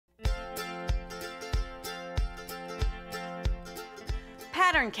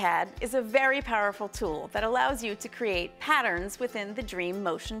Pattern CAD is a very powerful tool that allows you to create patterns within the Dream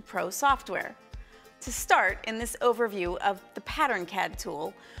Motion Pro software. To start, in this overview of the Pattern CAD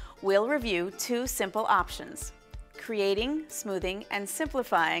tool, we'll review two simple options: creating, smoothing, and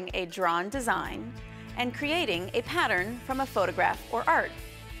simplifying a drawn design, and creating a pattern from a photograph or art.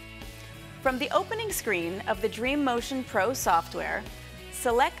 From the opening screen of the Dream Motion Pro software,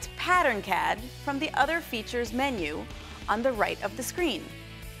 select Pattern CAD from the Other Features menu on the right of the screen.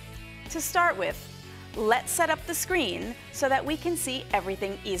 To start with, let's set up the screen so that we can see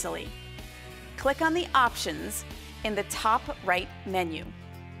everything easily. Click on the Options in the top right menu.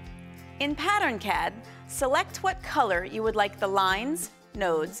 In Pattern CAD, select what color you would like the lines,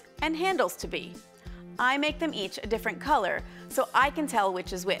 nodes, and handles to be. I make them each a different color so I can tell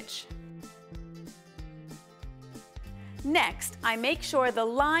which is which. Next, I make sure the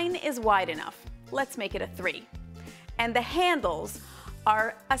line is wide enough. Let's make it a 3. And the handles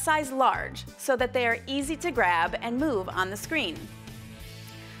are a size large so that they are easy to grab and move on the screen.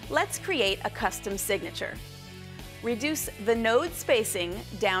 Let's create a custom signature. Reduce the node spacing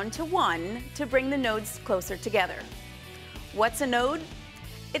down to 1 to bring the nodes closer together. What's a node?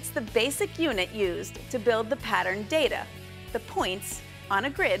 It's the basic unit used to build the pattern data, the points on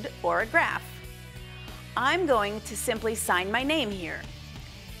a grid or a graph. I'm going to simply sign my name here.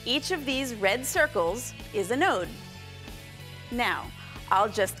 Each of these red circles is a node. Now, I'll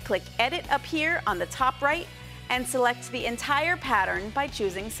just click Edit up here on the top right and select the entire pattern by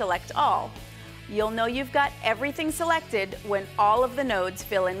choosing Select All. You'll know you've got everything selected when all of the nodes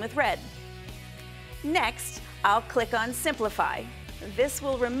fill in with red. Next, I'll click on Simplify. This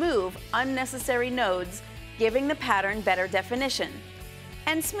will remove unnecessary nodes, giving the pattern better definition.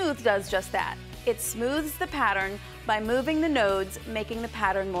 And Smooth does just that. It smooths the pattern by moving the nodes, making the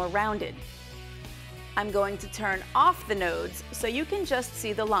pattern more rounded. I'm going to turn off the nodes so you can just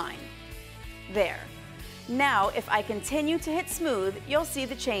see the line. There. Now, if I continue to hit Smooth, you'll see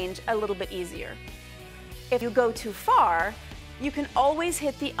the change a little bit easier. If you go too far, you can always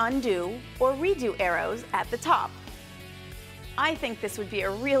hit the Undo or Redo arrows at the top. I think this would be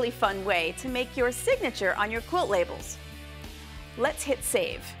a really fun way to make your signature on your quilt labels. Let's hit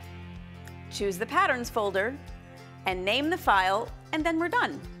Save. Choose the Patterns folder and name the file, and then we're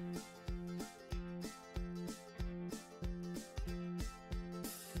done.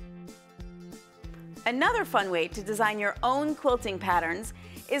 Another fun way to design your own quilting patterns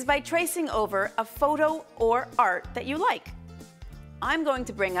is by tracing over a photo or art that you like. I'm going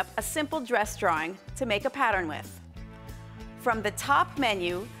to bring up a simple dress drawing to make a pattern with. From the top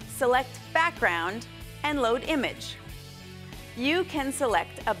menu, select Background and Load Image. You can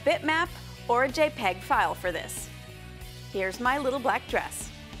select a bitmap or a JPEG file for this. Here's my little black dress.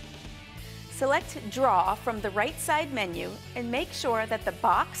 Select Draw from the right side menu and make sure that the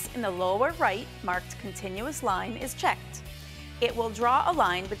box in the lower right marked Continuous Line is checked. It will draw a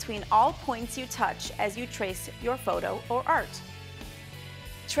line between all points you touch as you trace your photo or art.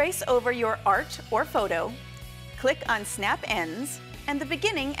 Trace over your art or photo, click on Snap Ends, and the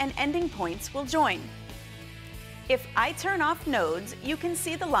beginning and ending points will join. If I turn off nodes, you can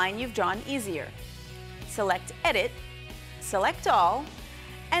see the line you've drawn easier. Select Edit, Select All,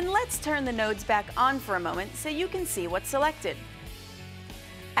 and let's turn the nodes back on for a moment so you can see what's selected.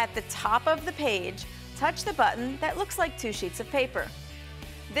 At the top of the page, touch the button that looks like 2 sheets of paper.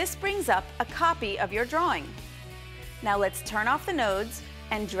 This brings up a copy of your drawing. Now let's turn off the nodes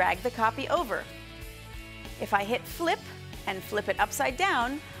and drag the copy over. If I hit Flip and flip it upside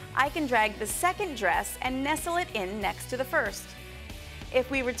down, I can drag the second dress and nestle it in next to the first.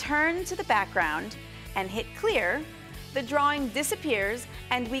 If we return to the background and hit Clear, the drawing disappears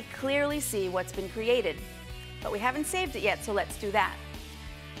and we clearly see what's been created. But we haven't saved it yet, so let's do that.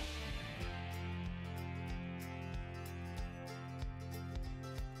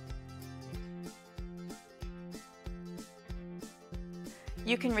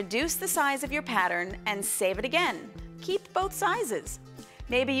 You can reduce the size of your pattern and save it again. Keep both sizes.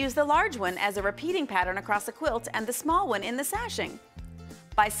 Maybe use the large one as a repeating pattern across a quilt and the small one in the sashing.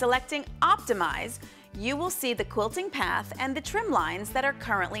 By selecting Optimize, you will see the quilting path and the trim lines that are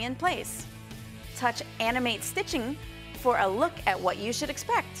currently in place. Touch Animate Stitching for a look at what you should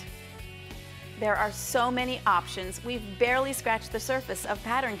expect. There are so many options, we've barely scratched the surface of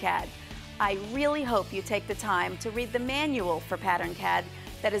Pattern CAD. I really hope you take the time to read the manual for Pattern CAD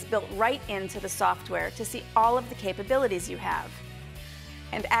that is built right into the software to see all of the capabilities you have.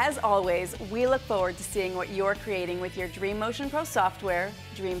 And as always, we look forward to seeing what you're creating with your Dream Motion Pro software,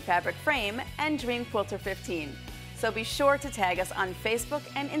 Dream Fabric Frame, and Dream Quilter 15. So be sure to tag us on Facebook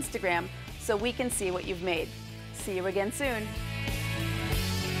and Instagram so we can see what you've made. See you again soon.